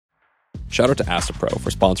Shout out to Astapro for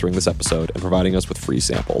sponsoring this episode and providing us with free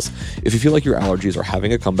samples. If you feel like your allergies are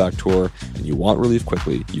having a comeback tour and you want relief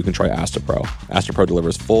quickly, you can try Astapro. Astapro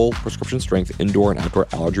delivers full prescription-strength indoor and outdoor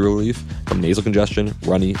allergy relief from nasal congestion,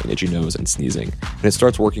 runny and itchy nose, and sneezing. And it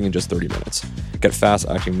starts working in just 30 minutes. Get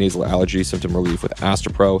fast-acting nasal allergy symptom relief with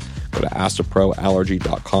Astapro. Go to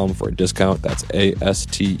astaproallergy.com for a discount. That's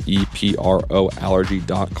ASTEPRO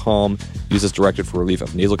allergy.com. Use as directed for relief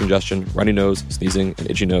of nasal congestion, runny nose, sneezing, and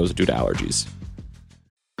itchy nose due to allergies.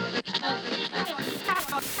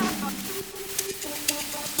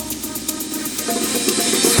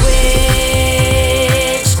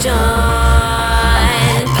 Switched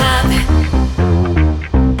on Pop.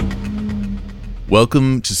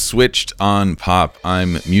 Welcome to Switched on Pop.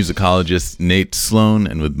 I'm musicologist Nate Sloan,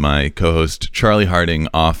 and with my co-host Charlie Harding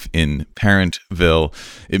off in Parentville,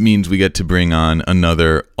 it means we get to bring on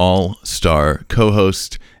another all-star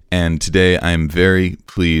co-host. And today I'm very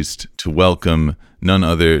pleased to welcome none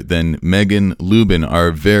other than Megan Lubin,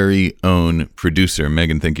 our very own producer.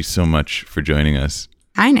 Megan, thank you so much for joining us.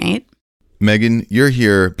 Hi, Nate. Megan, you're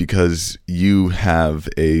here because you have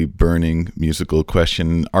a burning musical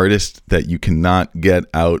question, an artist that you cannot get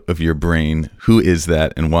out of your brain. Who is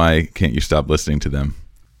that, and why can't you stop listening to them?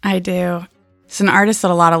 I do. It's an artist that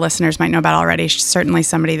a lot of listeners might know about already. She's certainly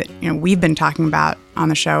somebody that we've been talking about on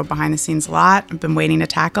the show behind the scenes a lot. I've been waiting to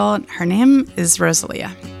tackle. Her name is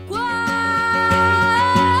Rosalía.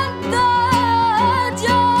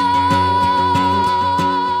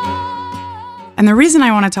 And the reason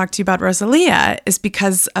I want to talk to you about Rosalía is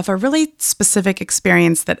because of a really specific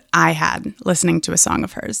experience that I had listening to a song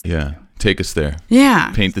of hers. Yeah, take us there.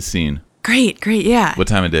 Yeah. Paint the scene. Great, yeah. What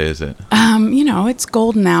time of day is it? It's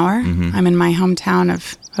golden hour. Mm-hmm. I'm in my hometown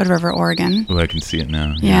of Hood River, Oregon. Oh, I can see it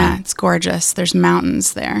now. Yeah, it's gorgeous. There's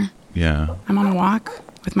mountains there. Yeah. I'm on a walk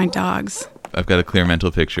with my dogs. I've got a clear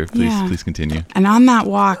mental picture. Please continue. And on that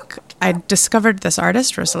walk, I discovered this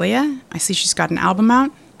artist, Rosalía. I see she's got an album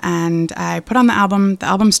out, and I put on the album. The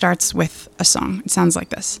album starts with a song. It sounds like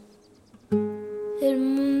this. El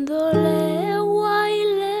mundo legua y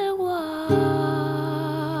legua,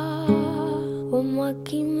 como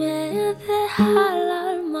aquí me deja el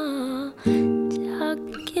alma, ya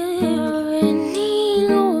que he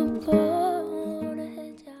venido por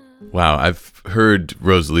ella. Wow, I've heard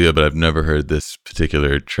Rosalía, but I've never heard this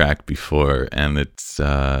particular track before, and it's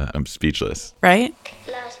I'm speechless. Right?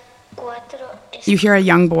 You hear a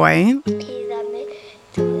young boy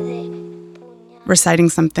reciting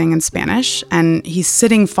something in Spanish, and he's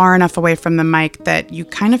sitting far enough away from the mic that you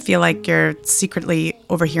kind of feel like you're secretly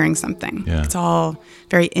overhearing something. Yeah. It's all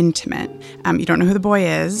very intimate. You don't know who the boy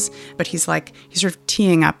is, but he's sort of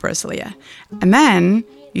teeing up Rosalía. And then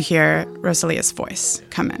you hear Rosalía's voice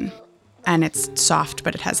come in, and it's soft,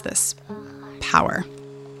 but it has this power.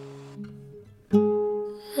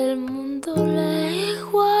 El mundo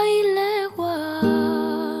legua y legua,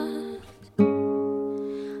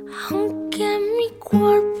 aunque mi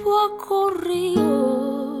cuerpo ha corrido.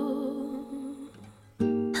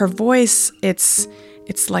 Her voice, it's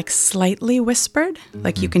like slightly whispered,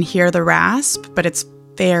 like you can hear the rasp, but it's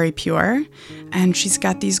very pure. And she's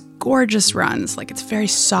got these gorgeous runs, like it's very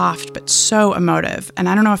soft, but so emotive. And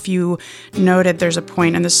I don't know if you noted, there's a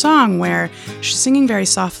point in the song where she's singing very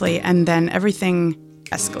softly and then everything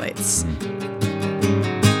escalates.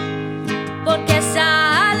 Porque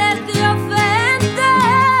sales de ofende,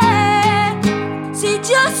 si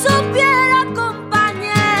yo supiera,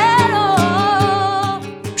 compañero.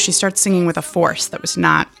 She starts singing with a force that was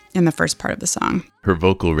not in the first part of the song. Her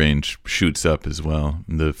vocal range shoots up as well.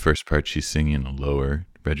 In the first part, she's singing in a lower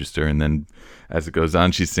register, and then as it goes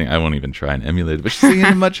on, she's singing, I won't even try and emulate it, but she's singing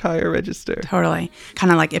in a much higher register. Totally.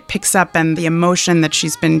 Kind of like it picks up, and the emotion that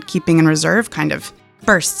she's been keeping in reserve kind of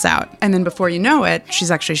bursts out. And then before you know it, she's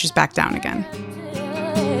back down again.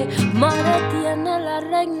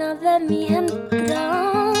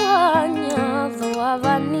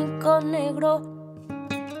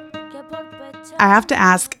 I have to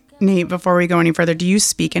ask, Nate, before we go any further, do you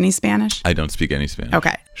speak any Spanish? I don't speak any Spanish.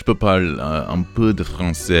 Okay. Je parle un peu de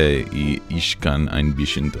français et ich kann ein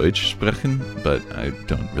bisschen Deutsch sprechen, but I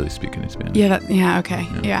don't really speak any Spanish. Okay.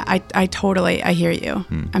 Yeah, I totally, I hear you.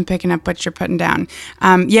 I'm picking up what you're putting down.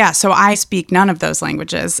 So I speak none of those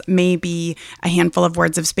languages, maybe a handful of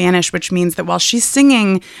words of Spanish, which means that while she's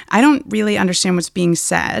singing, I don't really understand what's being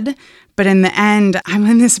said. But in the end, I'm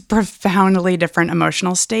in this profoundly different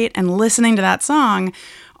emotional state. And listening to that song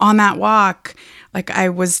on that walk, like I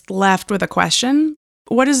was left with a question.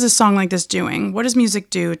 What is a song like this doing? What does music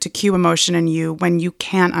do to cue emotion in you when you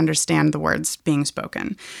can't understand the words being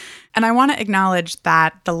spoken? And I want to acknowledge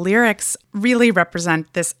that the lyrics really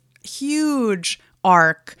represent this huge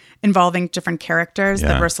arc involving different characters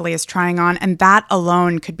that Rosalía is trying on, and that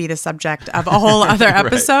alone could be the subject of a whole other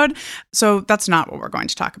episode. So that's not what we're going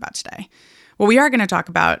to talk about today. What we are going to talk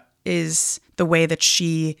about is the way that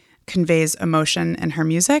she conveys emotion in her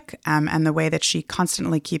music, and the way that she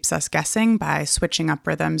constantly keeps us guessing by switching up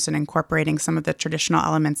rhythms and incorporating some of the traditional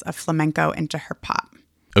elements of flamenco into her pop.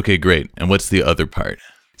 Okay, great. And what's the other part?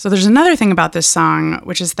 So there's another thing about this song,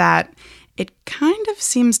 which is that it kind of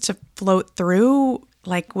seems to float through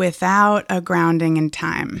like without a grounding in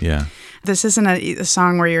time. Yeah. This isn't a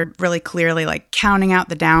song where you're really clearly like counting out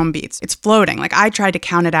the downbeats. It's floating. Like I tried to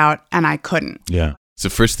count it out and I couldn't. Yeah. So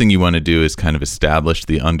first thing you want to do is kind of establish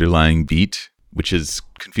the underlying beat, which is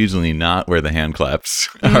confusingly not where the hand claps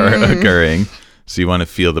are occurring. So you want to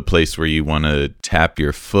feel the place where you want to tap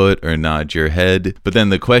your foot or nod your head. But then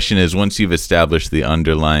the question is, once you've established the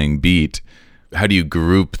underlying beat, how do you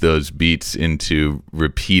group those beats into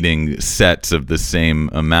repeating sets of the same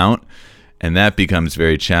amount? And that becomes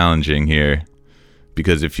very challenging here,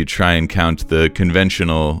 because if you try and count the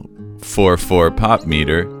conventional 4/4 pop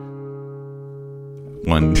meter,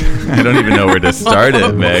 I don't even know where to start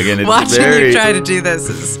it, Megan. It's Watching you try to do this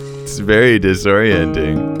is... It's very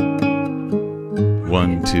disorienting.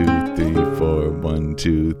 1, 2, 3, 4, 1,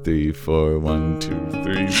 2, 3, 4, 1, 2,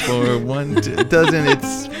 3, 4, 1, 2. It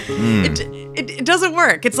doesn't, It doesn't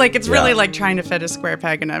work. It's like, it's really like trying to fit a square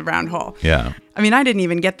peg in a round hole. Yeah. I mean, I didn't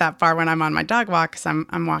even get that far when I'm on my dog walk because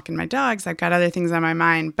I'm walking my dogs. I've got other things on my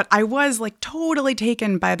mind. But I was like totally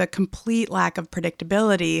taken by the complete lack of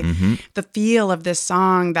predictability, the feel of this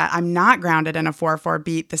song that I'm not grounded in a 4/4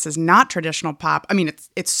 beat. This is not traditional pop. I mean,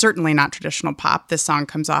 it's certainly not traditional pop. This song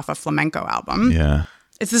comes off a flamenco album. Yeah.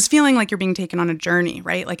 It's this feeling like you're being taken on a journey,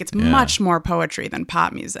 right? Like it's much more poetry than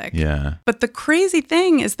pop music. Yeah. But the crazy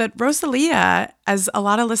thing is that Rosalía, as a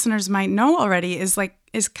lot of listeners might know already, is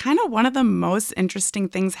kind of one of the most interesting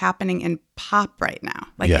things happening in pop right now,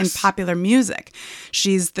 like in popular music.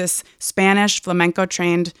 She's this Spanish flamenco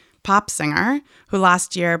trained pop singer who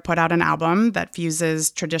last year put out an album that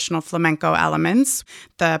fuses traditional flamenco elements,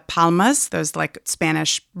 the palmas, those like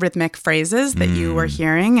Spanish rhythmic phrases that you were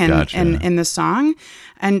hearing in the song.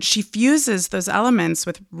 And she fuses those elements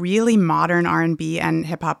with really modern R&B and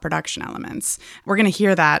hip hop production elements. We're going to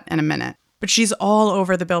hear that in a minute. But she's all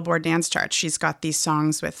over the Billboard dance charts. She's got these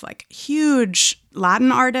songs with like huge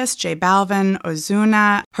Latin artists, J Balvin,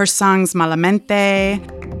 Ozuna, her songs Malamente.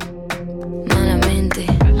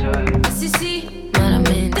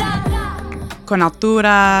 Con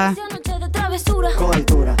altura.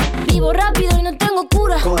 Vivo rápido y no tengo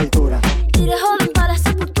cura. Iré joven para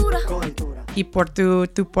sepultura. Y por tú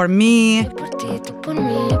por mí. Por ti, tú por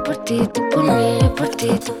mí, por ti, tú por mí, por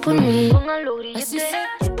ti, tú por mí.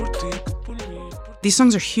 These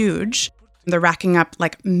songs are huge. They're racking up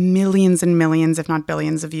like millions and millions, if not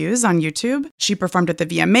billions of views on YouTube. She performed at the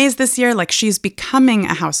VMAs this year. Like she's becoming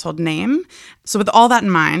a household name. So with all that in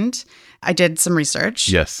mind, I did some research.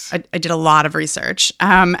 Yes. I did a lot of research.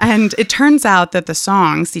 And it turns out that the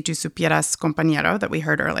song, Si Tu Supieras Compañero, that we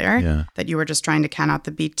heard earlier, that you were just trying to count out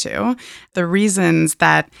the beat to, the reasons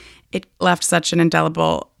that it left such an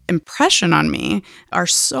indelible impression on me are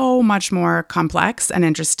so much more complex and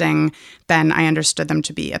interesting than I understood them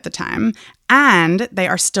to be at the time. And they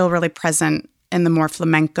are still really present in the more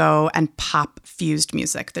flamenco and pop fused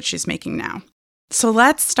music that she's making now. So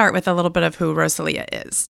let's start with a little bit of who Rosalía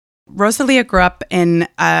is. Rosalía grew up in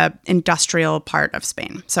an industrial part of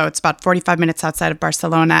Spain. So it's about 45 minutes outside of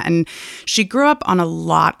Barcelona. And she grew up on a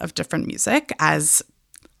lot of different music, as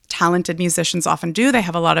talented musicians often do. They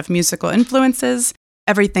have a lot of musical influences,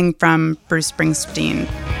 everything from Bruce Springsteen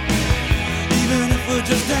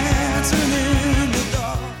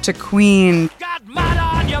to Queen Got mud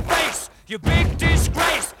on your face, you big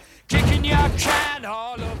disgrace, kicking your can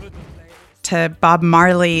all over the place. to Bob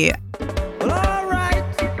Marley. Well, all right,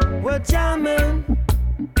 we're jamming.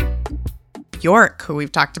 York, who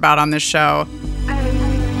we've talked about on this show.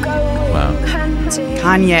 Wow.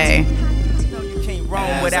 Kanye. You can't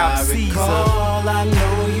roam without Caesar. I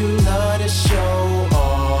know you love to show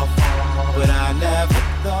off, but I never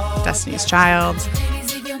thought. Destiny's Child.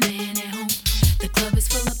 Ladies, leave your man at home. The club is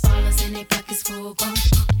full of ballers and they pockets full grown.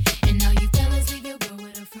 And all you fellas, leave your girl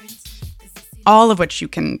with her friends. All of which you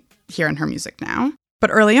can hear in her music now.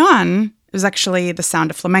 But early on, it was actually the sound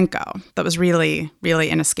of flamenco that was really, really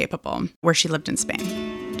inescapable where she lived in Spain.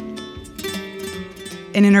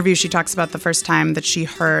 In interviews, she talks about the first time that she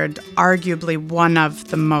heard arguably one of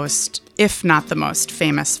the most, if not the most,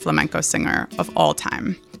 famous flamenco singer of all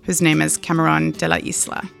time, whose name is Camarón de la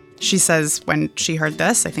Isla. She says when she heard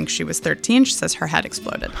this, I think she was 13, she says her head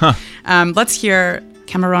exploded. Let's hear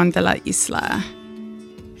Camarón de la Isla.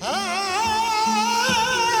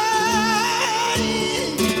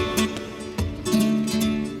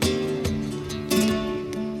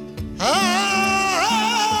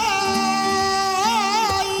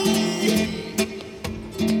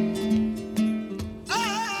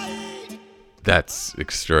 That's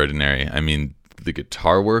extraordinary. I mean, the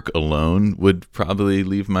guitar work alone would probably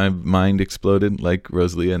leave my mind exploded like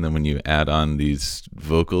Rosalía. And then when you add on these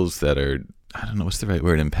vocals that are, I don't know, what's the right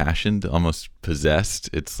word, impassioned, almost possessed,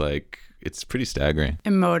 it's like, it's pretty staggering.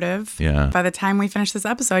 Emotive. Yeah. By the time we finish this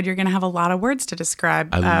episode, you're going to have a lot of words to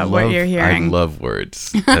describe what you're hearing. I love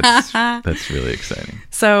words. That's really exciting.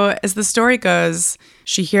 So as the story goes,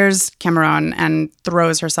 she hears Camarón and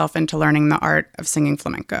throws herself into learning the art of singing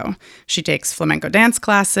flamenco. She takes flamenco dance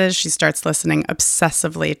classes. She starts listening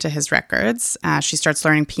obsessively to his records. She starts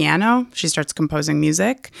learning piano. She starts composing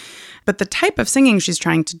music. But the type of singing she's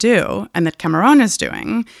trying to do and that Camarón is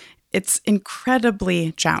doing, it's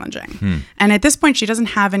incredibly challenging. And at this point, she doesn't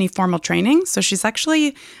have any formal training. So she's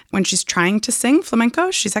actually, when she's trying to sing flamenco,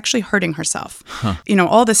 she's actually hurting herself. You know,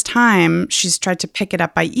 all this time, she's tried to pick it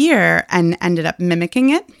up by ear and ended up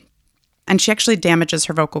mimicking it. And she actually damages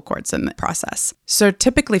her vocal cords in the process. So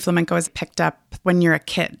typically flamenco is picked up when you're a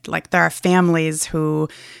kid. Like there are families who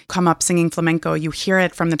come up singing flamenco. You hear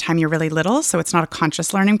it from the time you're really little, so it's not a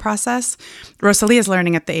conscious learning process. Rosalía is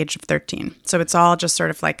learning at the age of 13. So it's all just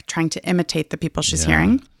sort of like trying to imitate the people she's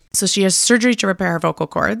hearing. So she has surgery to repair her vocal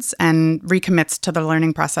cords and recommits to the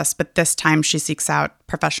learning process, but this time she seeks out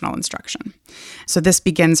professional instruction. So this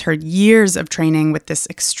begins her years of training with this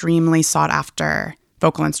extremely sought-after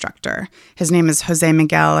vocal instructor. His name is Jose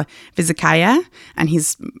Miguel Vizcaya, and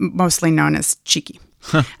he's mostly known as Chiqui.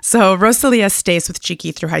 So Rosalía stays with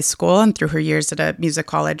Chiqui through high school and through her years at a music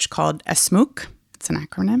college called ESMUC. It's an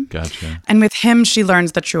acronym. Gotcha. And with him, she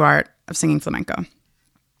learns the true art of singing flamenco.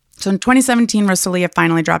 So in 2017, Rosalía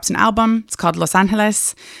finally drops an album. It's called Los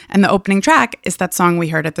Angeles, and the opening track is that song we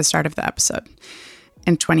heard at the start of the episode.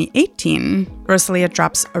 In 2018, Rosalía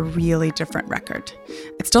drops a really different record.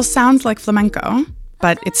 It still sounds like flamenco,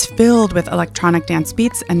 but it's filled with electronic dance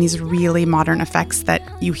beats and these really modern effects that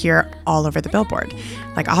you hear all over the billboard,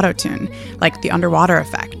 like autotune, like the underwater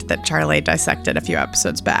effect that Charlie dissected a few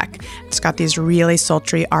episodes back. It's got these really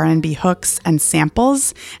sultry R&B hooks and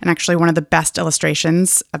samples, and actually one of the best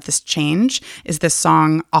illustrations of this change is this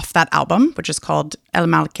song off that album, which is called El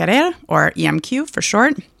Mal Querer, or EMQ for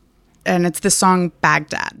short, and it's the song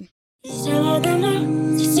Baghdad.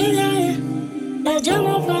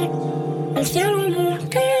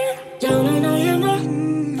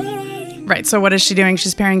 Right, so what is she doing?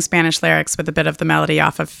 She's pairing Spanish lyrics with a bit of the melody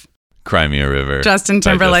off of Cry Me a River. Justin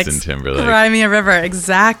Timberlake's Justin Timberlake. Cry Me a River,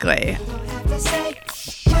 exactly.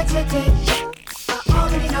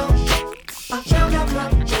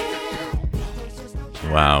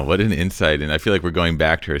 Wow, what an insight. And I feel like we're going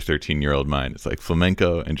back to her 13-year-old mind. It's like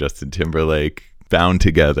flamenco and Justin Timberlake bound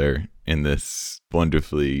together in this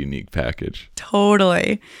wonderfully unique package.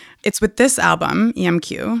 Totally. It's with this album,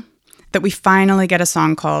 EMQ, that we finally get a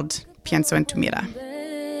song called Pienso en tu mira.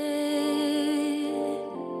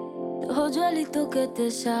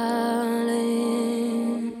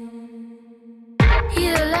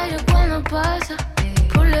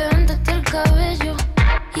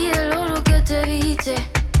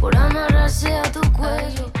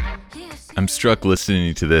 I'm struck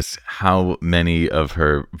listening to this how many of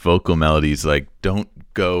her vocal melodies like don't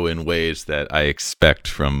go in ways that I expect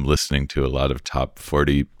from listening to a lot of top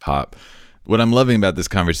 40 pop. What I'm loving about this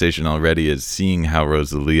conversation already is seeing how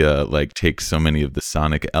Rosalía like takes so many of the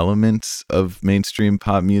sonic elements of mainstream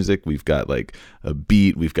pop music. We've got like a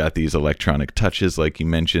beat, we've got these electronic touches like you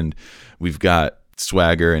mentioned, we've got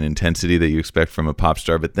swagger and intensity that you expect from a pop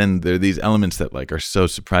star, but then there are these elements that like are so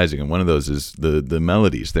surprising, and one of those is the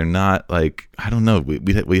melodies. They're not like, I don't know,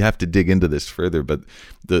 we have to dig into this further, but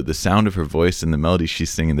the sound of her voice and the melodies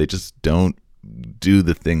she's singing, they just don't do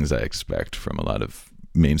the things I expect from a lot of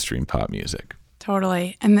mainstream pop music.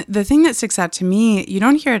 Totally. And the thing that sticks out to me, you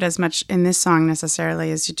don't hear it as much in this song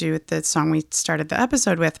necessarily as you do with the song we started the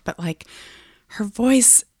episode with, but like her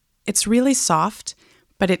voice, it's really soft,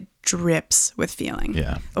 but it drips with feeling.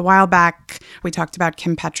 Yeah. A while back, we talked about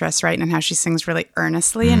Kim Petras, right? And how she sings really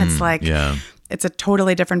earnestly. And it's like, it's a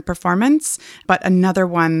totally different performance, but another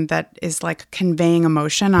one that is like conveying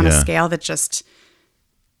emotion on a scale that just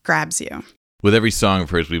grabs you. With every song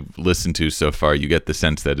of hers we've listened to so far, you get the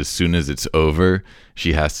sense that as soon as it's over,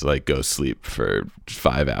 she has to like go sleep for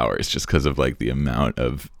 5 hours just because of like the amount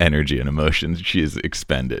of energy and emotion she has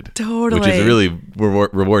expended. Totally. Which is a really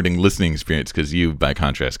rewarding listening experience because you, by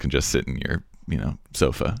contrast, can just sit in your,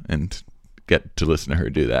 sofa and get to listen to her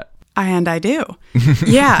do that. I do.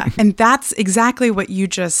 Yeah. And that's exactly what you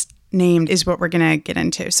just named is what we're going to get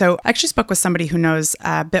into. So I actually spoke with somebody who knows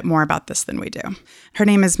a bit more about this than we do. Her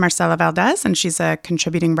name is Marcela Valdez, and she's a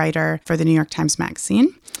contributing writer for the New York Times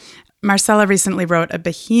Magazine. Marcela recently wrote a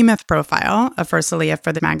behemoth profile of Rosalía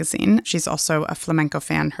for the magazine. She's also a flamenco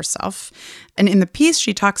fan herself. And in the piece,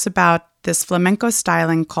 she talks about this flamenco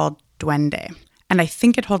styling called duende. And I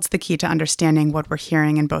think it holds the key to understanding what we're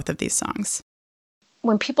hearing in both of these songs.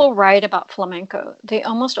 When people write about flamenco, they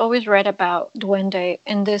almost always write about duende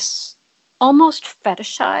in this almost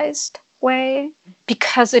fetishized way,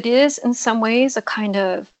 because it is in some ways a kind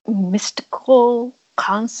of mystical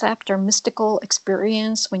concept or mystical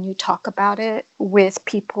experience when you talk about it with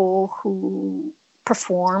people who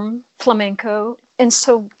perform flamenco. And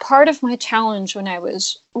so part of my challenge when I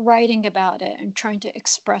was writing about it and trying to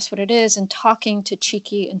express what it is and talking to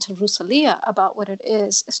Chiqui and to Rosalía about what it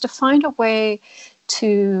is to find a way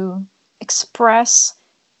to express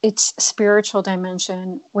its spiritual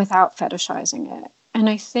dimension without fetishizing it. And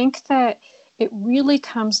I think that it really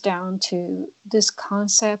comes down to this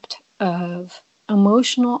concept of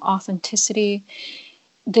emotional authenticity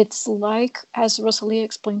that's like, as Rosalía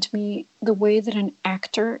explained to me, the way that an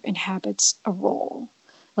actor inhabits a role.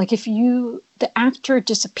 Like if the actor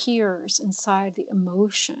disappears inside the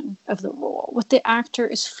emotion of the role, what the actor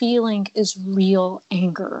is feeling is real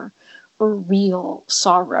anger or real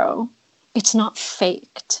sorrow. It's not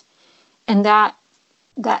faked. And that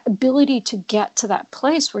ability to get to that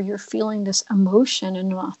place where you're feeling this emotion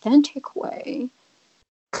in an authentic way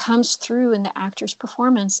comes through in the actor's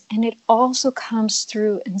performance, and it also comes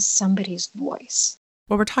through in somebody's voice.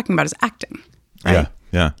 What we're talking about is acting, right?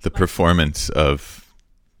 Yeah. The performance of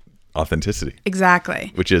authenticity.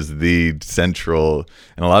 Exactly. Which is the central,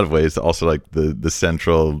 in a lot of ways, also like the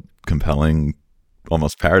central compelling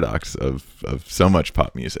almost paradox of so much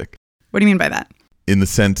pop music. What do you mean by that? In the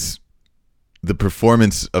sense, the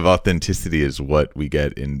performance of authenticity is what we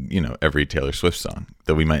get in, every Taylor Swift song,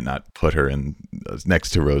 though we might not put her in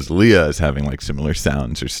next to Rosalía as having like similar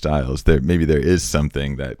sounds or styles. Maybe there is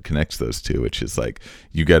something that connects those two, which is like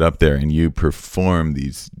you get up there and you perform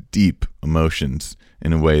these deep emotions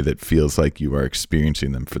in a way that feels like you are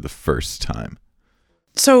experiencing them for the first time.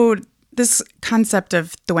 So this concept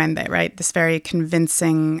of duende, right? This very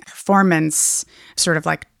convincing performance, sort of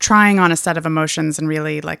like trying on a set of emotions and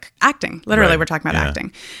really like acting. Literally, Right. We're talking about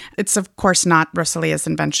acting. It's, of course, not Rosalía's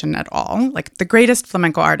invention at all. Like the greatest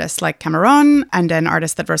flamenco artists like Cameron, and an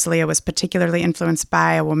artist that Rosalía was particularly influenced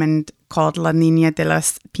by, a woman called La Niña de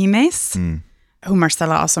los Pines, who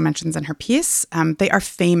Marcela also mentions in her piece, they are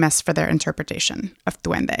famous for their interpretation of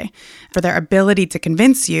duende, for their ability to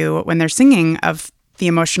convince you when they're singing of the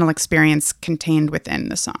emotional experience contained within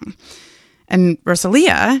the song. And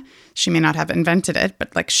Rosalía, she may not have invented it,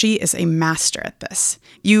 but like she is a master at this.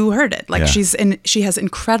 You heard it. Like she has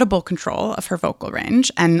incredible control of her vocal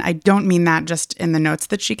range. And I don't mean that just in the notes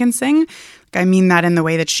that she can sing. Like I mean that in the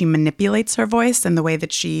way that she manipulates her voice and the way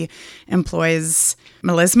that she employs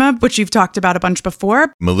melisma, which you've talked about a bunch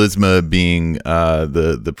before. Melisma being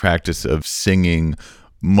the practice of singing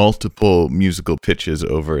multiple musical pitches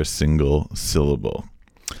over a single syllable.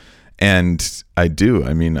 And I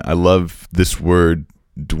love this word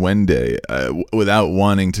duende without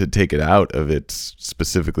wanting to take it out of its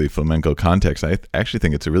specifically flamenco context. I actually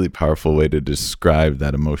think it's a really powerful way to describe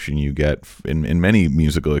that emotion you get in many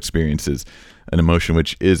musical experiences, an emotion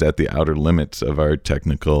which is at the outer limits of our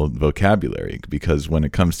technical vocabulary, because when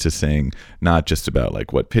it comes to saying not just about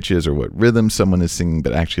like what pitches or what rhythm someone is singing,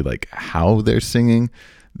 but actually like how they're singing,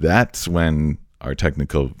 that's when our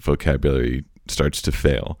technical vocabulary starts to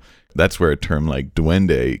fail. That's where a term like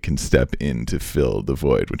duende can step in to fill the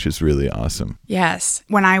void, which is really awesome. Yes.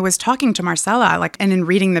 When I was talking to Marcela, and in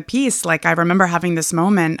reading the piece, I remember having this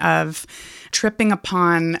moment of tripping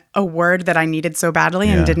upon a word that I needed so badly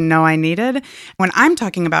and didn't know I needed. When I'm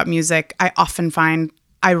talking about music, I often find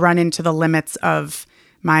I run into the limits of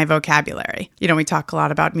my vocabulary. We talk a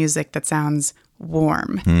lot about music that sounds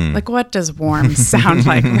warm. Like, what does warm sound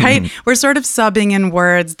like, right? We're sort of subbing in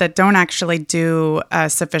words that don't actually do a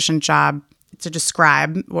sufficient job to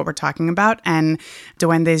describe what we're talking about. And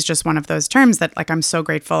duende is just one of those terms that I'm so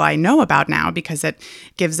grateful I know about now, because it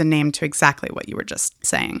gives a name to exactly what you were just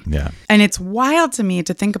saying. Yeah. And it's wild to me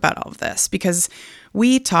to think about all of this, because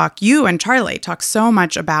you and Charlie talk so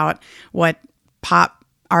much about what pop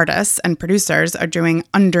artists and producers are doing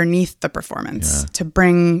underneath the performance to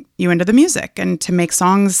bring you into the music and to make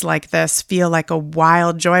songs like this feel like a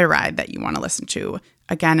wild joyride that you want to listen to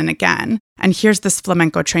again and again. And here's this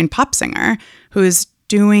flamenco trained pop singer who's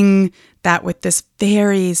doing that with this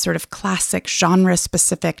very sort of classic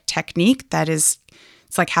genre-specific technique that is,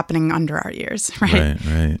 it's like happening under our ears, right?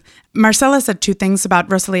 Right. Marcela said two things about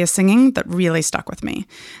Rosalia's singing that really stuck with me.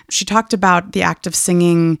 She talked about the act of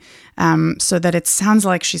singing so that it sounds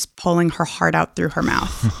like she's pulling her heart out through her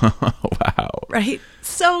mouth. Wow. Right?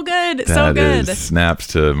 So good. So good. Snaps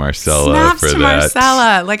to Marcella Snaps for to that.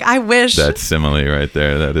 Marcella. Like, I wish. That simile right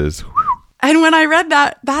there. That is. And when I read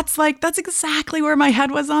that, that's exactly where my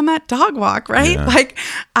head was on that dog walk, right? Yeah. Like,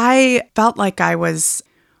 I felt like I was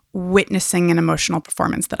witnessing an emotional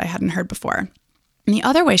performance that I hadn't heard before. And the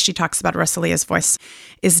other way she talks about Rosalia's voice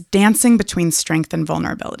is dancing between strength and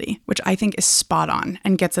vulnerability, which I think is spot on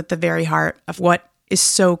and gets at the very heart of what is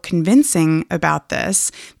so convincing about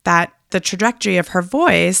this, that the trajectory of her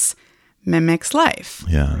voice mimics life.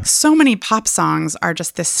 Yeah. So many pop songs are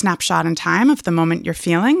just this snapshot in time of the moment you're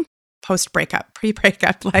feeling. Post-breakup,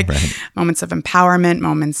 pre-breakup, like moments of empowerment,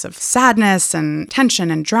 moments of sadness and tension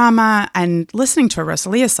and drama. And listening to a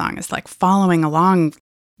Rosalia song is like following along,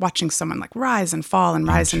 watching someone like rise and fall and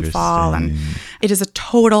rise and fall. And it is a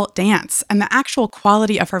total dance. And the actual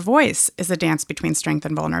quality of her voice is a dance between strength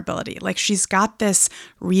and vulnerability. Like, she's got this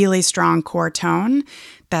really strong core tone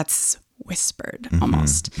that's whispered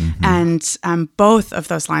almost. And both of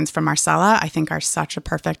those lines from Marcela, I think, are such a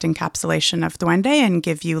perfect encapsulation of Duende and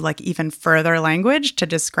give you like even further language to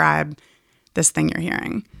describe this thing you're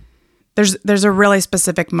hearing. There's a really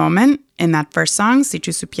specific moment in that first song, Si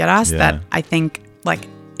Tu Supieras, that I think like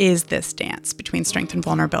is this dance between strength and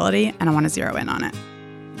vulnerability, and I want to zero in on it.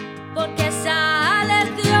 Porque sales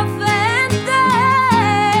de ofender,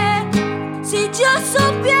 si yo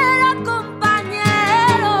supiera,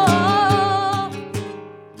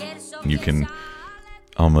 You can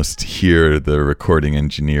almost hear the recording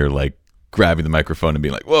engineer like grabbing the microphone and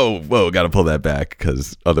being like, whoa, got to pull that back,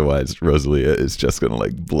 because otherwise Rosalia is just going to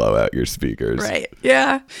like blow out your speakers. Right.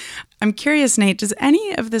 Yeah. I'm curious, Nate, does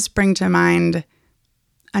any of this bring to mind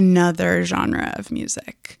another genre of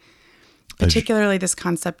music? Particularly this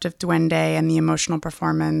concept of duende and the emotional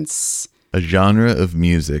performance. A genre of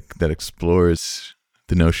music that explores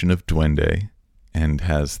the notion of duende and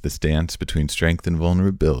has this dance between strength and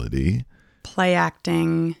vulnerability. Play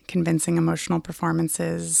acting, convincing emotional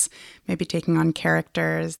performances, maybe taking on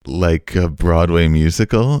characters. Like a Broadway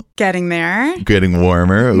musical. Getting there. Getting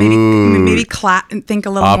warmer. Maybe think a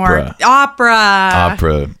little Opera. more.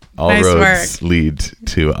 Opera. All Nice roads lead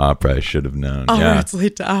to opera, I should have known. All roads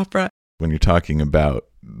lead to opera. When you're talking about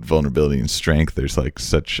vulnerability and strength, there's like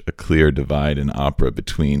such a clear divide in opera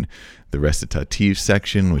between the recitative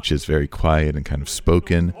section, which is very quiet and kind of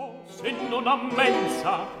spoken,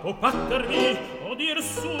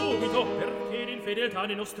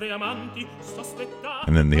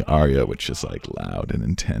 and then the aria, which is like loud and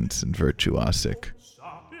intense and virtuosic.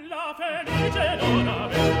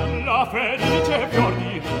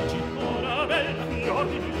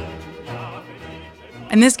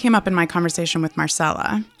 And this came up in my conversation with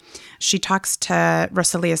Marcela. She talks to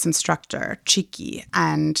Rosalia's instructor, Chiqui,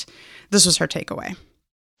 and this was her takeaway.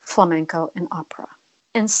 Flamenco and opera.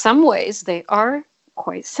 In some ways, they are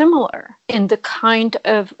quite similar in the kind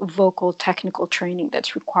of vocal technical training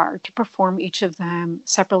that's required to perform each of them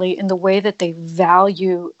separately, in the way that they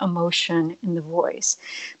value emotion in the voice.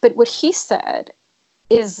 But what he said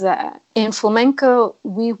is that in flamenco,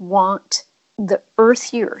 we want the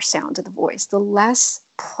earthier sound of the voice, the less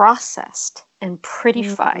processed and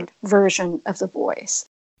prettified version of the voice.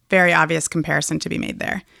 Very obvious comparison to be made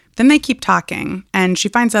there. Then they keep talking, and she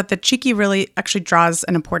finds out that Chiqui really actually draws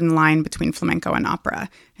an important line between flamenco and opera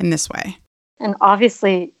in this way. And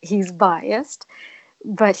obviously he's biased,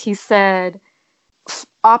 but he said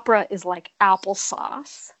opera is like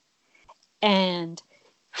applesauce, and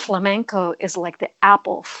flamenco is like the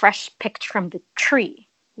apple fresh picked from the tree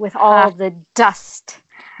with all the dust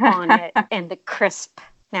on it and the crisp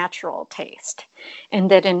natural taste. And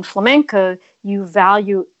that in flamenco, you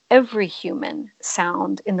value every human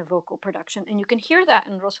sound in the vocal production. And you can hear that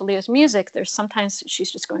in Rosalia's music. There's sometimes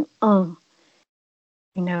she's just going, or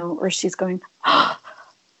she's going,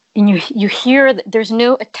 and you hear that there's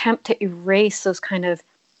no attempt to erase those kind of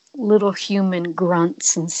little human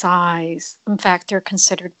grunts and sighs. In fact, they're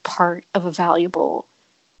considered part of a valuable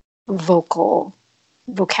vocal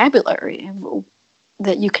vocabulary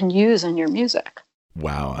that you can use in your music.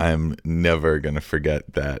 Wow, I'm never going to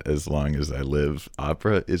forget that as long as I live.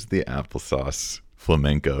 Opera is the applesauce.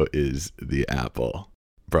 Flamenco is the apple.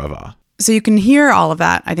 Brava. So you can hear all of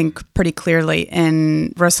that, I think, pretty clearly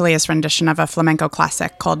in Rosalia's rendition of a flamenco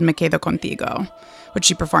classic called Me Quedo Contigo, which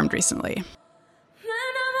she performed recently.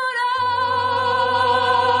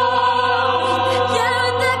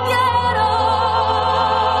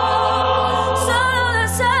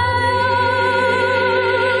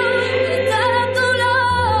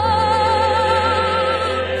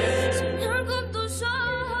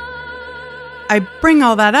 I bring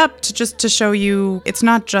all that up to show you it's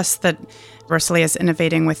not just that Rosalía is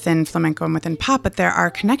innovating within flamenco and within pop, but there are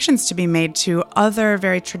connections to be made to other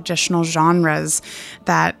very traditional genres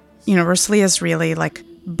that, Rosalía is really like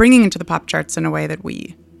bringing into the pop charts in a way that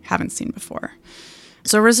we haven't seen before.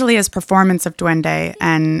 So Rosalía's performance of Duende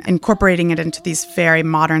and incorporating it into these very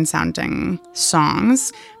modern sounding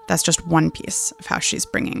songs, that's just one piece of how she's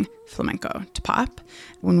bringing flamenco to pop.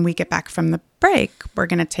 When we get back from the break, we're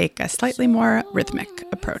going to take a slightly more rhythmic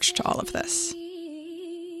approach to all of this.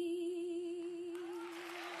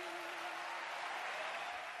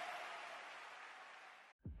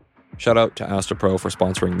 Shout out to Astapro for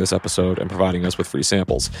sponsoring this episode and providing us with free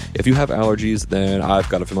samples. If you have allergies, then I've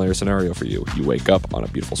got a familiar scenario for you. You wake up on a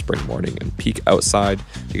beautiful spring morning and peek outside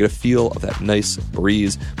to get a feel of that nice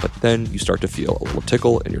breeze, but then you start to feel a little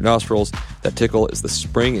tickle in your nostrils. That tickle is the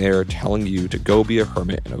spring air telling you to go be a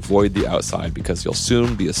hermit and avoid the outside because you'll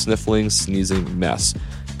soon be a sniffling, sneezing mess.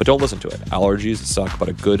 But don't listen to it. Allergies suck, but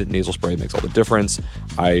a good nasal spray makes all the difference.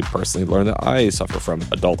 I personally learned that I suffer from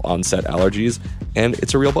adult onset allergies, and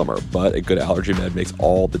it's a real bummer, but a good allergy med makes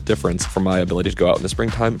all the difference for my ability to go out in the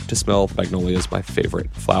springtime to smell magnolias, my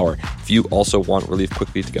favorite flower. If you also want relief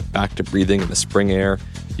quickly to get back to breathing in the spring air,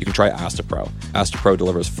 you can try Astapro. Astapro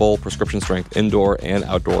delivers full prescription strength indoor and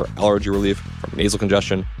outdoor allergy relief from nasal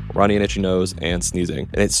congestion, runny and itchy nose, and sneezing,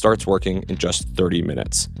 and it starts working in just 30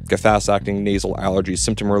 minutes. Get fast-acting nasal allergy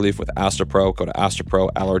symptom relief with Astapro. Go to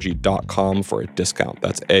astaproallergy.com for a discount.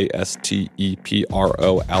 That's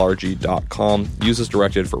ASTEPRO allergy.com. Use as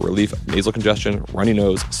directed for relief of nasal congestion, runny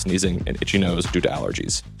nose, sneezing, and itchy nose due to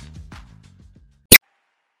allergies.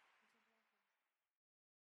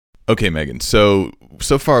 Okay, Megan. So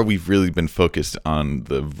far we've really been focused on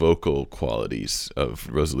the vocal qualities of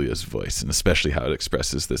Rosalía's voice, and especially how it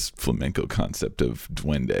expresses this flamenco concept of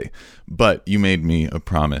duende. But you made me a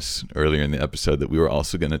promise earlier in the episode that we were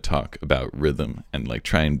also going to talk about rhythm and like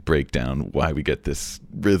try and break down why we get this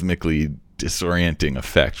rhythmically disorienting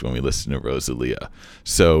effect when we listen to Rosalía.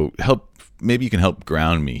 So maybe you can help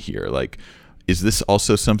ground me here. Like, is this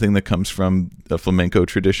also something that comes from the flamenco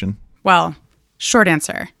tradition? Well, short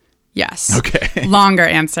answer. Yes. Okay. Longer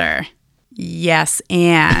answer. Yes,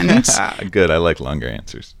 and. Good. I like longer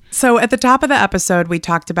answers. So at the top of the episode, we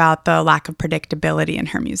talked about the lack of predictability in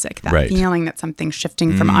her music, that feeling that something's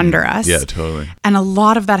shifting from under us. Yeah, totally. And a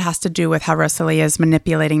lot of that has to do with how Rosalía is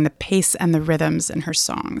manipulating the pace and the rhythms in her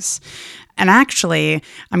songs. And actually,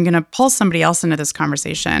 I'm going to pull somebody else into this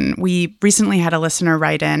conversation. We recently had a listener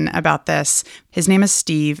write in about this. His name is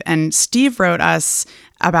Steve, and Steve wrote us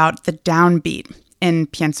about the downbeat in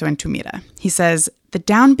Pienso en tu mira. He says, the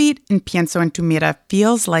downbeat in Pienso en tu mira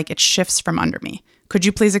feels like it shifts from under me. Could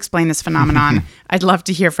you please explain this phenomenon? I'd love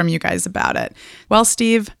to hear from you guys about it. Well,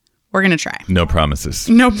 Steve, we're going to try. No promises.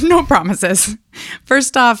 No promises.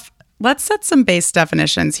 First off, let's set some base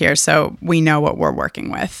definitions here so we know what we're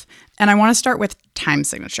working with. And I want to start with time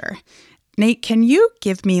signature. Nate, can you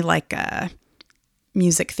give me like a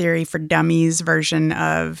music theory for dummies version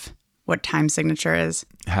of what time signature is?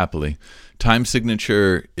 Happily. Time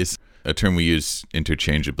signature is a term we use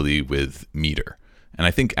interchangeably with meter. And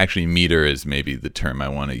I think actually meter is maybe the term I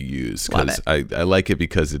want to use because I like it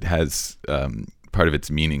because it has part of its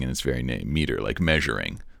meaning in its very name, meter, like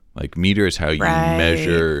measuring. Like meter is how you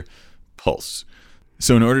measure pulse.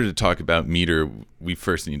 So in order to talk about meter, we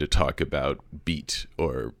first need to talk about beat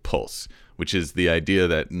or pulse, which is the idea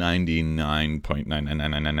that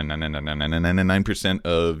 99.999999999%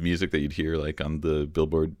 of music that you'd hear like on the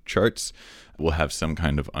Billboard charts will have some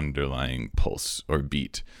kind of underlying pulse or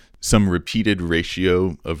beat, some repeated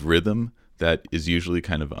ratio of rhythm that is usually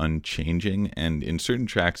kind of unchanging and in certain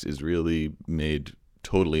tracks is really made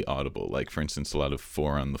totally audible. Like for instance, a lot of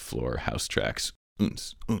 4 on the floor house tracks.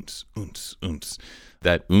 Ounce, ounce, ounce, ounce.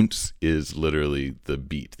 That ounce is literally the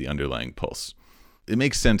beat, the underlying pulse. It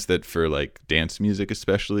makes sense that for like dance music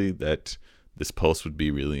especially, that this pulse would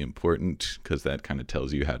be really important because that kind of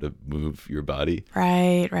tells you how to move your body.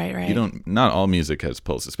 Right. Not all music has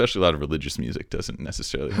pulse, especially a lot of religious music doesn't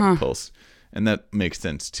necessarily have pulse. And that makes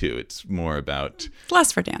sense too. It's more about...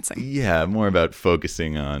 less for dancing. Yeah, more about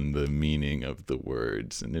focusing on the meaning of the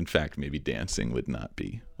words. And in fact, maybe dancing would not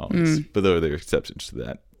be always. But though there are exceptions to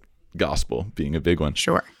that, gospel being a big one.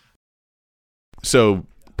 Sure. So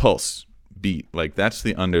pulse, beat, like that's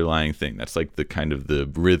the underlying thing. That's like the kind of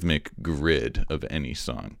the rhythmic grid of any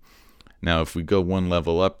song. Now, if we go one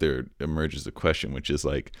level up, there emerges a question, which is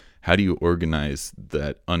like, how do you organize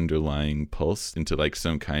that underlying pulse into like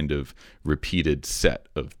some kind of repeated set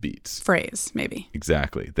of beats? Phrase, maybe.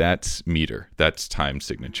 Exactly. That's meter. That's time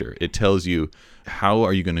signature. It tells you how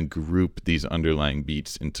are you going to group these underlying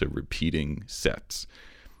beats into repeating sets.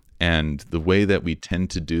 And the way that we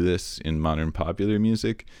tend to do this in modern popular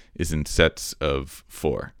music is in sets of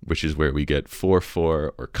 4, which is where we get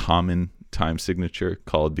 4/4 or common time signature,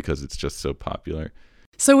 called because it's just so popular.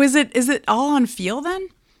 So is it all on feel then?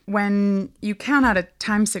 When you count out a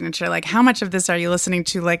time signature, like how much of this are you listening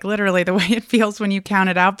to like literally the way it feels when you count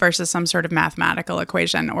it out versus some sort of mathematical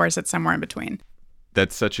equation, or is it somewhere in between?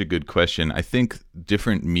 That's such a good question. I think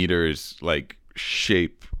different meters like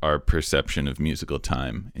shape our perception of musical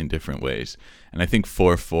time in different ways. And I think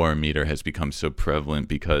 4/4 meter has become so prevalent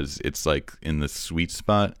because it's like in the sweet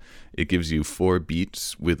spot. It gives you 4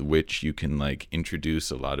 beats with which you can like introduce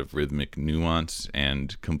a lot of rhythmic nuance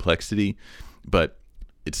and complexity, but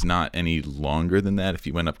it's not any longer than that. If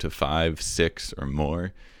you went up to 5, 6 or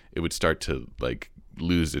more, it would start to like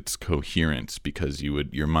lose its coherence because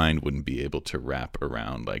your mind wouldn't be able to wrap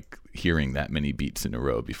around like hearing that many beats in a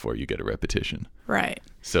row before you get a repetition. Right.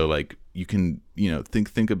 So like you can,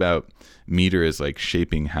 think about meter as like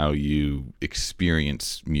shaping how you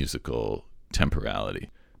experience musical temporality.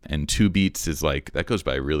 And 2 beats is like, that goes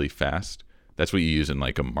by really fast. That's what you use in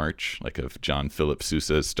like a march, like of John Philip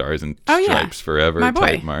Sousa's Stars and Stripes Forever My boy,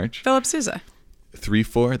 type march. Philip Sousa.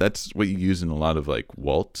 3/4, that's what you use in a lot of like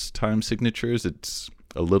waltz time signatures. It's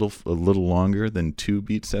a little longer than 2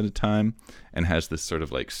 beats at a time and has this sort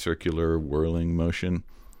of like circular whirling motion.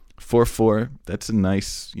 4/4, that's a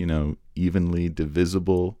nice, evenly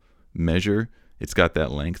divisible measure. It's got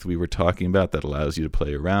that length we were talking about that allows you to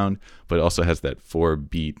play around, but it also has that 4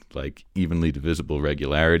 beat, like evenly divisible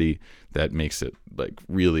regularity that makes it like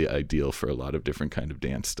really ideal for a lot of different kind of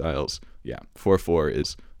dance styles. Yeah, 4/4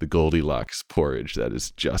 is the Goldilocks porridge that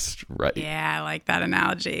is just right. Yeah, I like that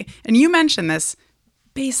analogy. And you mentioned this,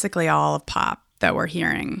 basically all of pop that we're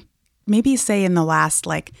hearing, maybe say in the last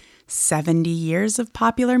like 70 years of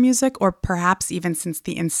popular music, or perhaps even since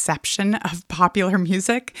the inception of popular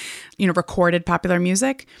music, recorded popular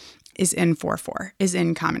music, is in 4/4, is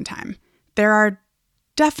in common time. There are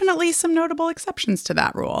definitely some notable exceptions to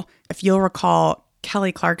that rule. If you'll recall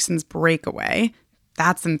Kelly Clarkson's Breakaway,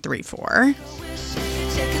 that's in 3/4.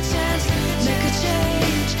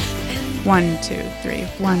 1, 2, 3,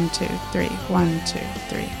 1, 2, 3, 1, 2,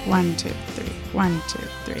 3, 1, 2, 3, 1, 2,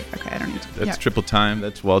 3. Okay, I don't need to. That's triple time.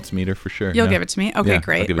 That's waltz meter for sure. You'll give it to me? Okay, Yeah, I'll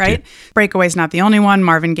great, give it to right? you. Breakaway's not the only one.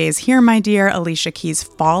 Marvin Gaye's Here, My Dear, Alicia Keys'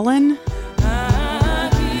 Fallen.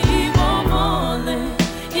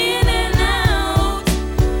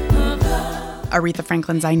 Aretha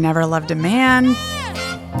Franklin's I Never Loved a Man.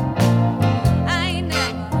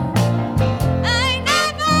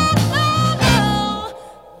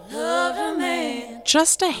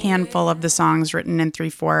 Just a handful of the songs written in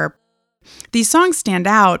 3/4. These songs stand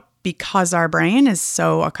out because our brain is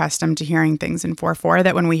so accustomed to hearing things in 4/4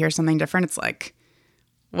 that when we hear something different, it's like,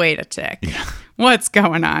 wait a tick. Yeah. What's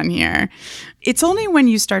going on here? It's only when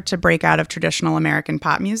you start to break out of traditional American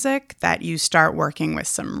pop music that you start working with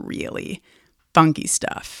some really funky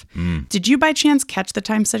stuff. Did you by chance catch the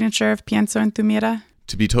time signature of Pienso en tu Mira?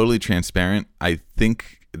 To be totally transparent, I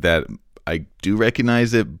think that I do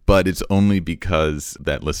recognize it, but it's only because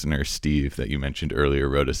that listener, Steve, that you mentioned earlier,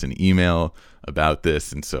 wrote us an email about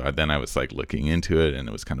this. And so then I was like looking into it and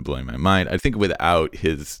it was kind of blowing my mind. I think without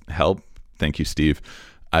his help, thank you, Steve,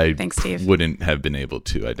 Thanks, Steve. wouldn't have been able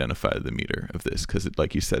to identify the meter of this because,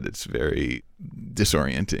 like you said, it's very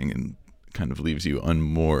disorienting and kind of leaves you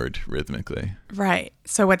unmoored rhythmically. Right.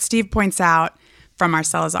 So what Steve points out from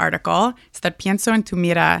Marcela's article is that Pienso en tu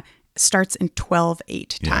Mira starts in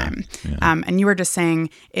 12/8 time. Yeah. And you were just saying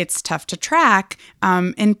it's tough to track,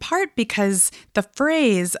 in part because the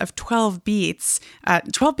phrase of 12 beats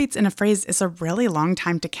in a phrase is a really long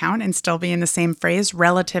time to count and still be in the same phrase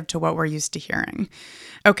relative to what we're used to hearing.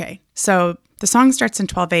 Okay, so the song starts in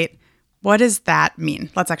 12/8. What does that mean?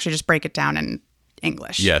 Let's actually just break it down in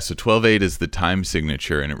English. Yeah, so 12/8 is the time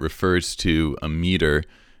signature, and it refers to a meter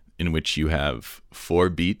in which you have 4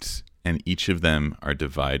 beats, and each of them are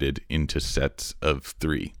divided into sets of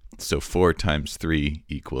 3. So 4 times 3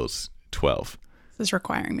 equals 12. This is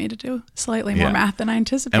requiring me to do slightly more math than I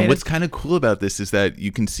anticipated. And what's kind of cool about this is that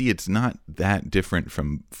you can see it's not that different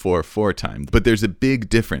from 4/4 time. But there's a big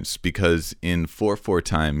difference because in 4/4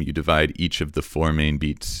 time, you divide each of the 4 main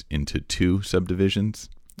beats into 2 subdivisions.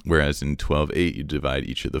 Whereas in 12/8, you divide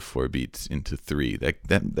each of the 4 beats into 3.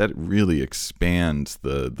 That really expands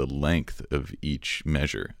the length of each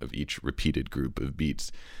measure, of each repeated group of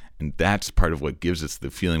beats. And that's part of what gives us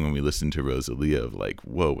the feeling when we listen to Rosalía of like,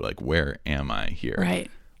 whoa, like, where am I here? Right.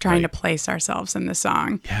 Trying to place ourselves in the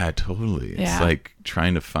song. Yeah, totally. It's like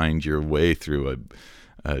trying to find your way through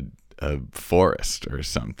a forest or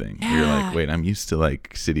something. Yeah. You're like, wait, I'm used to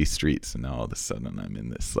like city streets, and now all of a sudden I'm in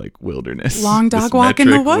this like wilderness. Long dog this walk in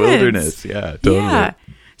the metric woods. Wilderness. Yeah, totally. Yeah.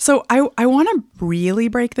 So I want to really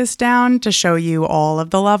break this down to show you all of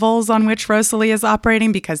the levels on which Rosalía is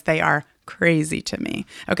operating, because they are crazy to me.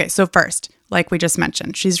 Okay, so first, like we just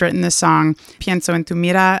mentioned, she's written this song, Pienso en tu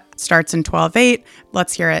mira, starts in 12/8.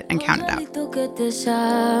 Let's hear it and count it out.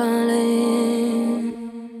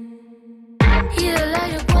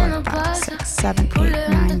 4, 5, 6, 7, 8,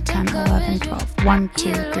 9, 10, 11, 12. 1,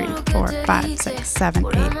 2, 3, 4, 5, 6, 7,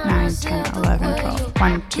 8, 9, 10, 11, 12.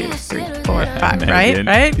 1, 2, 3, 4, 5. Right?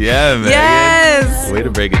 Right? Yeah, Megan. Yes! Way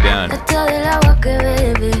to break it down.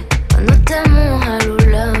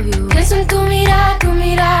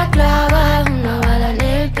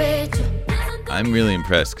 I'm really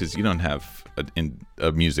impressed because you don't have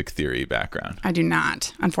a music theory background. I do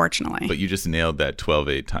not, unfortunately. But you just nailed that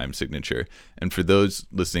 12/8 time signature. And for those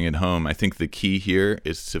listening at home, I think the key here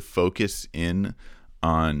is to focus in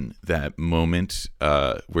on that moment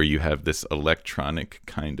where you have this electronic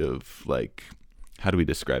kind of like, how do we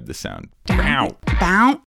describe the sound? Bow.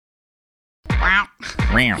 Bow. Wow.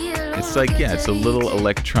 It's like, yeah, it's a little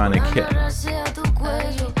electronic hit.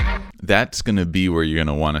 That's going to be where you're going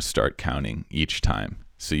to want to start counting each time.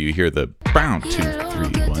 So you hear the bow, 2, 3,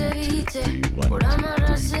 1, 2, 3, 1, 2,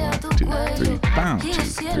 3, 1, 2, 3, bow, 2,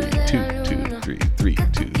 3, 2, 2, 3, 3,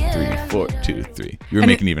 2, 3, 4, 2, 3. You were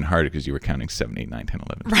making it even harder because you were counting 7, 8, 9, 10,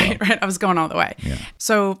 11, 12. Right. I was going all the way. Yeah.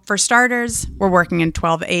 So for starters, we're working in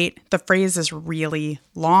 12/8. The phrase is really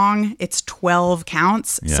long. It's 12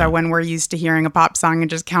 counts. Yeah. So when we're used to hearing a pop song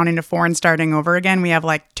and just counting to 4 and starting over again, we have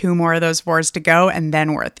like 2 more of those 4s to go, and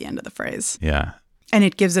then we're at the end of the phrase. Yeah. And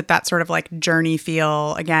it gives it that sort of like journey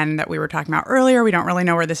feel, again, that we were talking about earlier. We don't really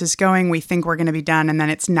know where this is going. We think we're going to be done, and then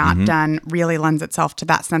it's not done. Really lends itself to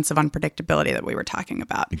that sense of unpredictability that we were talking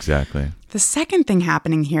about. Exactly. The second thing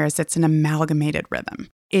happening here is it's an amalgamated rhythm.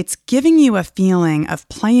 It's giving you a feeling of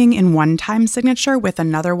playing in one time signature with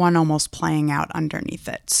another one almost playing out underneath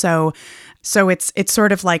it. So it's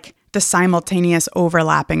sort of like the simultaneous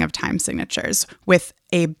overlapping of time signatures with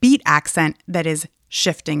a beat accent that is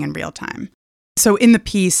shifting in real time. So in the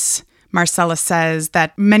piece, Marcella says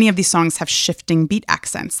that many of these songs have shifting beat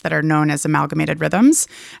accents that are known as amalgamated rhythms,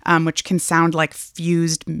 which can sound like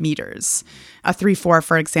fused meters. A 3/4,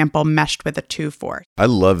 for example, meshed with a 2/4. I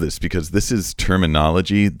love this because this is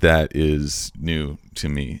terminology that is new to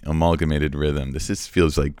me. Amalgamated rhythm. This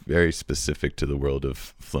feels like very specific to the world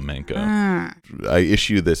of flamenco. I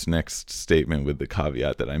issue this next statement with the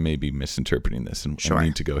caveat that I may be misinterpreting this and I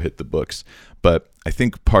need to go hit the books. But I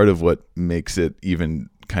think part of what makes it even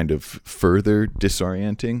kind of further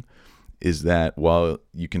disorienting is that while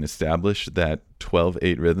you can establish that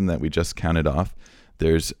 12/8 rhythm that we just counted off,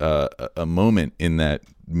 there's a moment in that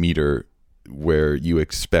meter where you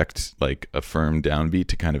expect like a firm downbeat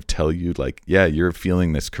to kind of tell you like, yeah, you're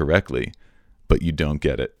feeling this correctly, but you don't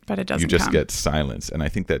get it. But it doesn't You just come. get silence. And I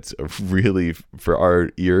think that's a really, for our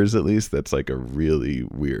ears at least, that's like a really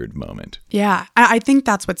weird moment. Yeah, I think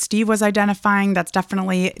that's what Steve was identifying. That's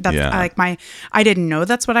I didn't know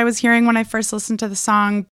that's what I was hearing when I first listened to the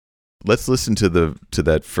song. Let's listen to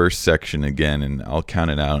that first section again, and I'll count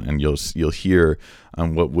it out, and you'll hear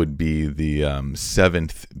what would be the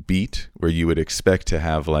 7th beat, where you would expect to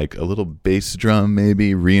have like a little bass drum,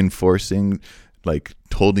 maybe reinforcing, like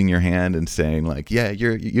holding your hand and saying like, yeah,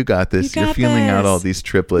 you got this. You're feeling out all these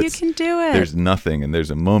triplets. You can do it. There's nothing, and there's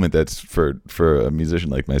a moment that's for a musician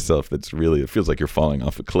like myself that's really, it feels like you're falling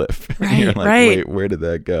off a cliff. Right, You're like, right. Wait, where did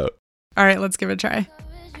that go? All right, let's give it a try.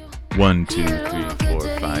 1, 2, 3,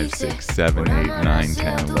 4, 5, 6, 7, 8, 9,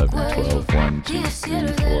 10, 11, 12. 1, 2, 3,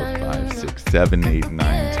 4, 5, 6, 7, 8,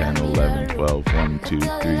 9, 10, 11, 12. 1, 2,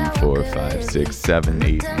 3, 4, 5, 6, 7,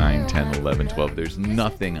 8, 9, 10, 11, 12. There's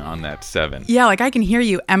nothing on that 7. Yeah, like I can hear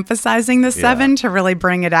you emphasizing the 7 to really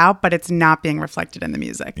bring it out, but it's not being reflected in the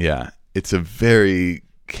music. Yeah, it's a very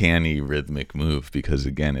canny rhythmic move because,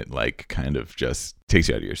 again, it like kind of just takes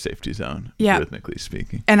you out of your safety zone, Yeah. rhythmically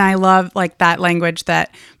speaking. And I love like that language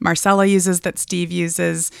that Marcella uses, that Steve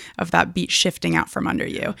uses, of that beat shifting out from under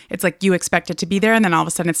you. It's like you expect it to be there and then all of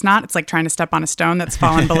a sudden it's not. It's like trying to step on a stone that's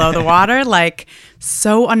fallen below the water. Like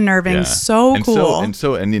so unnerving, Yeah. so and cool.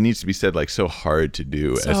 And it needs to be said like so hard to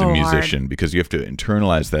do as So a musician because you have to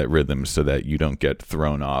internalize that rhythm so that you don't get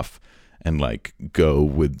thrown off and like go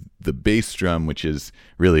with the bass drum, which is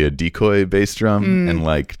really a decoy bass drum, and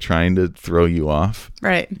like trying to throw you off.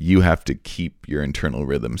 Right. You have to keep your internal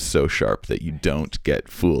rhythm so sharp that you don't get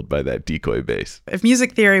fooled by that decoy bass. If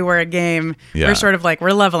music theory were a game, Yeah. we're sort of like,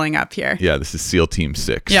 we're leveling up here. Yeah, this is SEAL Team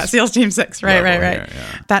 6. Yeah, SEALs Team 6. Right. Level here,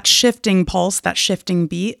 yeah. That shifting pulse, that shifting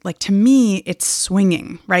beat, like to me, it's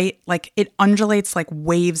swinging, right? Like it undulates like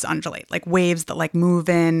waves undulate, like waves that like move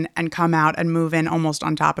in and come out and move in almost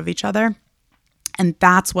on top of each other. And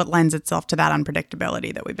that's what lends itself to that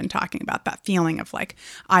unpredictability that we've been talking about, that feeling of like,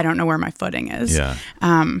 I don't know where my footing is. Yeah.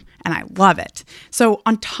 And I love it. So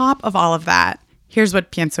on top of all of that, here's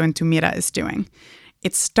what Pienso en tu mira is doing.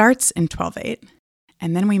 It starts in 12/8,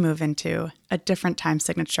 and then we move into a different time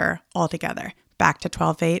signature altogether. Back to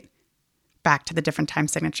 12/8, back to the different time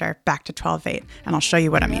signature, back to 12/8. And I'll show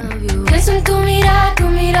you what I mean. Pienso en tu mira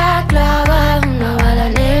clavada, una bala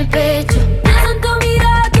en el pecho. Pienso en tu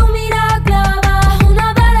mira clavada,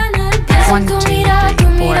 una bala en el pecho. 1, 2, 3,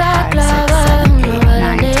 4, 5, 6, 7, 8,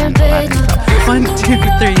 9, 10, 11, 12. 1, 2,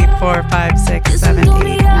 3, 4, 5, 6, 7,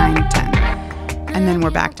 8, 9, 10. And then we're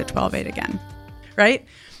back to 12/8 again. Right?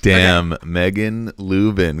 Damn, Megan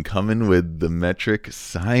Lubin coming with the metric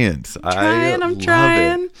science. I'm love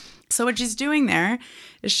trying. it. So what she's doing there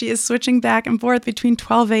is she is switching back and forth between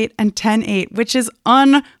 12/8 and 10/8, which is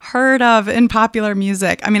unheard of in popular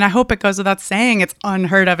music. I mean, I hope it goes without saying it's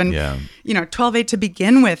unheard of. And, Yeah. 12/8 to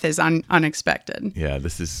begin with is unexpected. Yeah,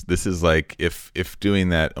 this is like if doing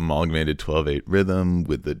that amalgamated 12/8 rhythm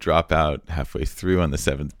with the dropout halfway through on the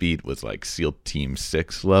 7th beat was like SEAL Team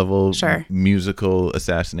 6 level Sure. musical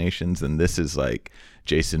assassinations, then this is like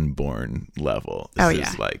Jason Bourne level. This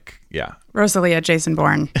is like, yeah. Rosalía, Jason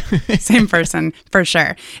Bourne, same person for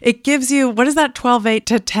sure. It gives you, what does that 12/8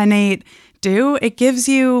 to 10/8 do? It gives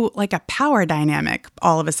you like a power dynamic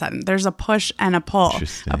all of a sudden. There's a push and a pull,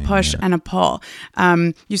 Interesting, a push yeah. and a pull.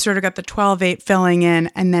 You sort of got the 12/8 filling in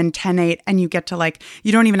and then 10/8, and you get to like,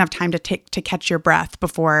 you don't even have time to catch your breath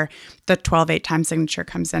before the 12/8 time signature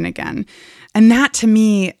comes in again. And that to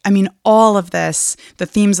me, I mean, all of this, the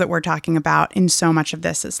themes that we're talking about in so much of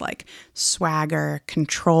this is like swagger,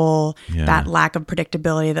 control, Yeah. that lack of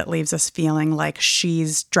predictability that leaves us feeling like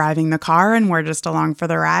she's driving the car and we're just along for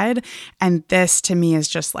the ride. And this to me is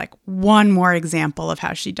just like one more example of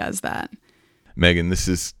how she does that. Megan, this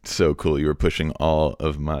is so cool. You were pushing all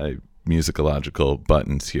of my musicological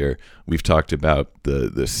buttons here. We've talked about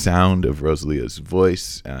the sound of Rosalia's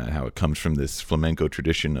voice, how it comes from this flamenco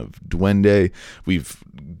tradition of duende. We've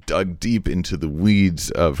dug deep into the weeds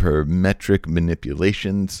of her metric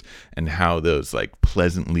manipulations and how those like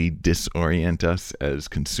pleasantly disorient us as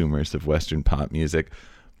consumers of Western pop music.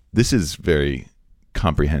 This is very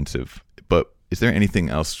comprehensive, but is there anything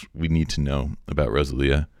else we need to know about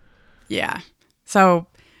Rosalía? Yeah. So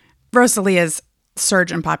Rosalia's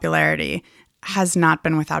surge in popularity has not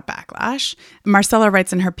been without backlash. Marcela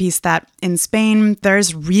writes in her piece that in Spain,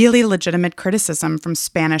 there's really legitimate criticism from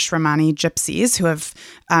Spanish Romani gypsies who have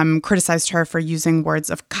criticized her for using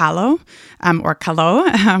words of calo or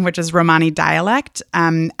caló, which is Romani dialect,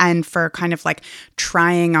 and for kind of like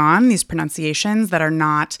trying on these pronunciations that are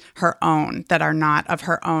not her own, that are not of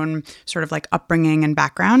her own sort of like upbringing and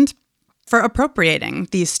background, for appropriating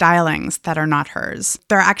these stylings that are not hers.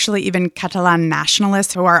 There are actually even Catalan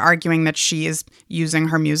nationalists who are arguing that she is using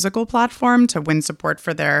her musical platform to win support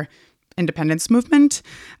for their independence movement.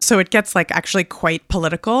 So it gets like actually quite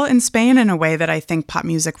political in Spain in a way that I think pop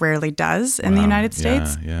music rarely does in the United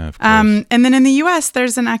States. Yeah, of course. And then in the US,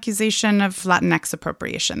 there's an accusation of Latinx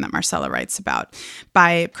appropriation that Marcela writes about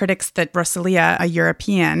by critics that Rosalía, a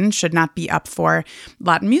European, should not be up for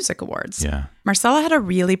Latin music awards. Yeah. Marcela had a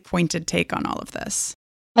really pointed take on all of this.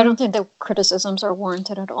 I don't think the criticisms are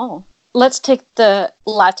warranted at all. Let's take the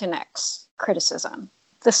Latinx criticism.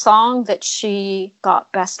 The song that she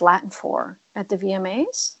got Best Latin for at the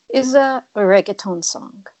VMAs is a reggaeton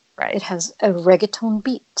song. Right. It has a reggaeton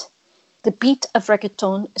beat. The beat of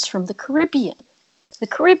reggaeton is from the Caribbean. The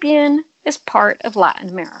Caribbean is part of Latin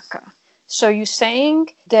America. So you're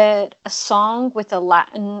saying that a song with a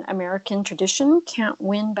Latin American tradition can't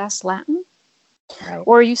win Best Latin? Right.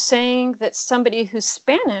 Or are you saying that somebody who's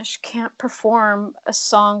Spanish can't perform a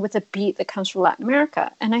song with a beat that comes from Latin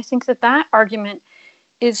America? And I think that argument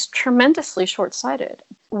is tremendously short-sighted.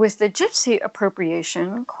 With the gypsy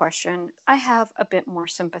appropriation question, I have a bit more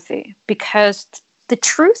sympathy because the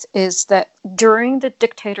truth is that during the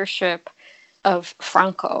dictatorship of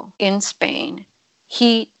Franco in Spain,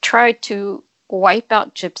 he tried to wipe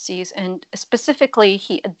out gypsies, and specifically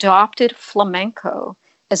he adopted flamenco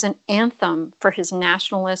as an anthem for his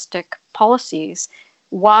nationalistic policies,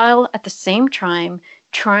 while at the same time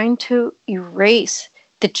trying to erase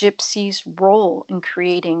the gypsies' role in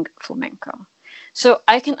creating flamenco. So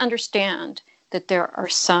I can understand that there are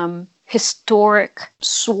some historic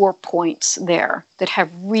sore points there that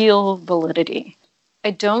have real validity.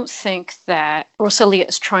 I don't think that Rosalía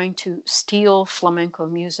is trying to steal flamenco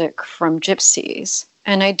music from gypsies.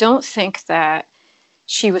 And I don't think that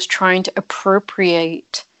she was trying to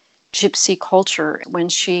appropriate gypsy culture when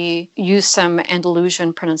she used some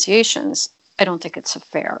Andalusian pronunciations. I don't think it's a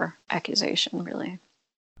fair accusation, really.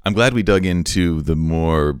 I'm glad we dug into the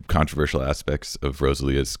more controversial aspects of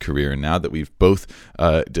Rosalía's career. And now that we've both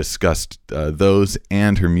discussed those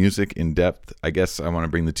and her music in depth, I guess I want to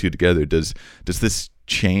bring the two together. Does this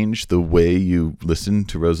change the way you listen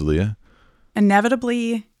to Rosalía?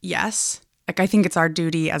 Inevitably, yes. I think it's our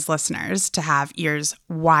duty as listeners to have ears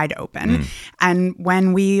wide open. And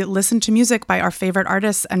when we listen to music by our favorite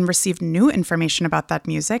artists and receive new information about that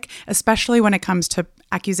music, especially when it comes to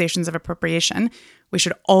accusations of appropriation, we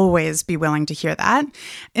should always be willing to hear that.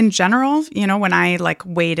 In general, when I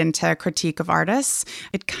wade into critique of artists,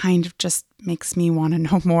 it kind of just makes me want to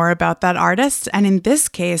know more about that artist. And in this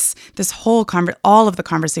case, this whole all of the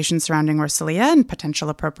conversations surrounding Rosalía and potential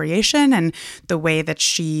appropriation and the way that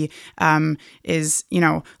she is,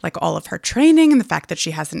 all of her training and the fact that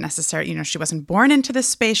she hasn't necessarily, she wasn't born into this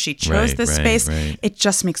space, she chose this space. Right. It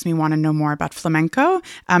just makes me want to know more about flamenco.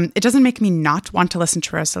 It doesn't make me not want to listen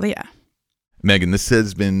to Rosalía. Megan, this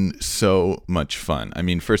has been so much fun. I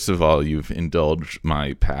mean, first of all, you've indulged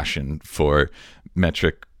my passion for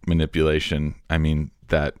metric manipulation. I mean,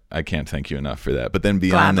 that I can't thank you enough for that. But then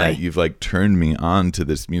beyond that, you've turned me on to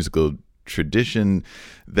this musical tradition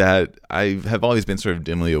that I have always been sort of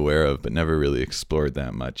dimly aware of, but never really explored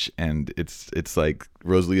that much. And it's like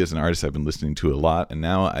Rosalía is an artist I've been listening to a lot, and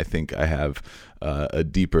now I think I have a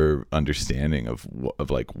deeper understanding of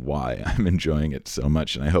why I'm enjoying it so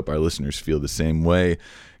much. And I hope our listeners feel the same way.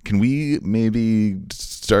 Can we maybe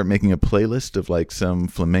start making a playlist of some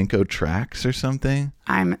flamenco tracks or something?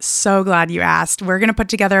 I'm so glad you asked. We're going to put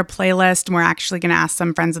together a playlist, and we're actually going to ask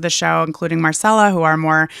some friends of the show, including Marcella, who are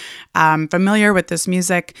more familiar with this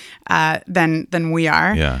music than we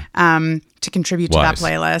are, to contribute to that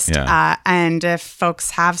playlist. Yeah. And if folks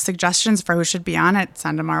have suggestions for who should be on it,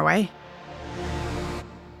 send them our way.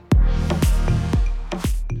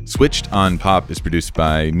 Switched on Pop is produced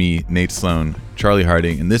by me, Nate Sloan, Charlie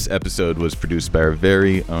Harding, and this episode was produced by our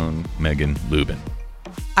very own Megan Lubin.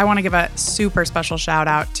 I want to give a super special shout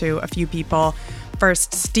out to a few people.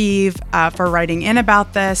 First, Steve, for writing in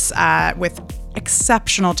about this with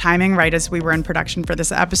exceptional timing right as we were in production for this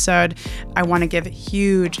episode. I want to give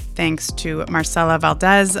huge thanks to Marcela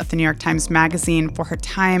Valdez of the New York Times Magazine for her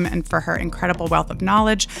time and for her incredible wealth of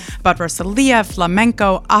knowledge about Rosalía,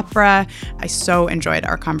 flamenco, opera. I so enjoyed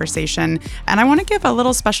our conversation. And I want to give a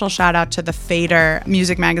little special shout out to the Fader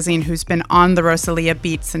music magazine, who's been on the Rosalía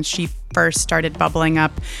beat since she first started bubbling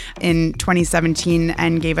up in 2017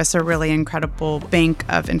 and gave us a really incredible bank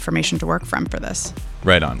of information to work from for this.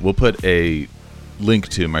 Right on. We'll put a link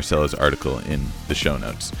to Marcella's article in the show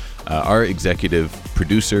notes. Our executive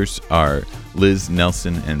producers are Liz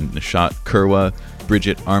Nelson and Nishat Kurwa.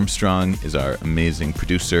 Bridget Armstrong is our amazing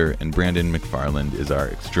producer, and Brandon McFarland is our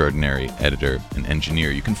extraordinary editor and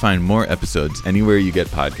engineer. You can find more episodes anywhere you get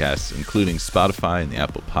podcasts, including Spotify and the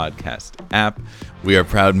Apple Podcast app. We are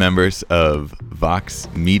proud members of Vox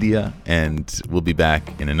Media, and we'll be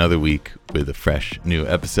back in another week with a fresh new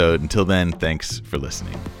episode. Until then, thanks for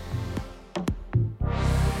listening.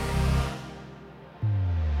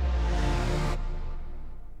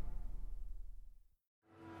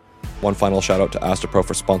 One final shout out to Astapro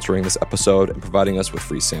for sponsoring this episode and providing us with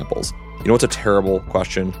free samples. You know what's a terrible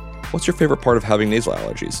question? What's your favorite part of having nasal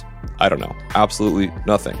allergies? I don't know. Absolutely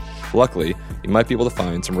nothing. Luckily, you might be able to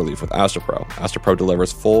find some relief with Astapro. Astapro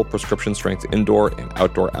delivers full prescription strength indoor and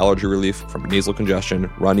outdoor allergy relief from nasal congestion,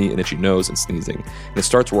 runny and itchy nose, and sneezing. And it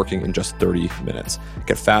starts working in just 30 minutes.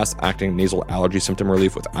 Get fast acting nasal allergy symptom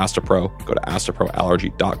relief with Astapro. Go to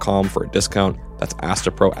astaproallergy.com for a discount. That's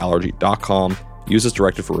astaproallergy.com. Use as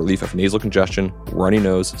directed for relief of nasal congestion, runny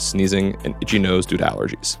nose, sneezing, and itchy nose due to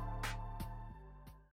allergies.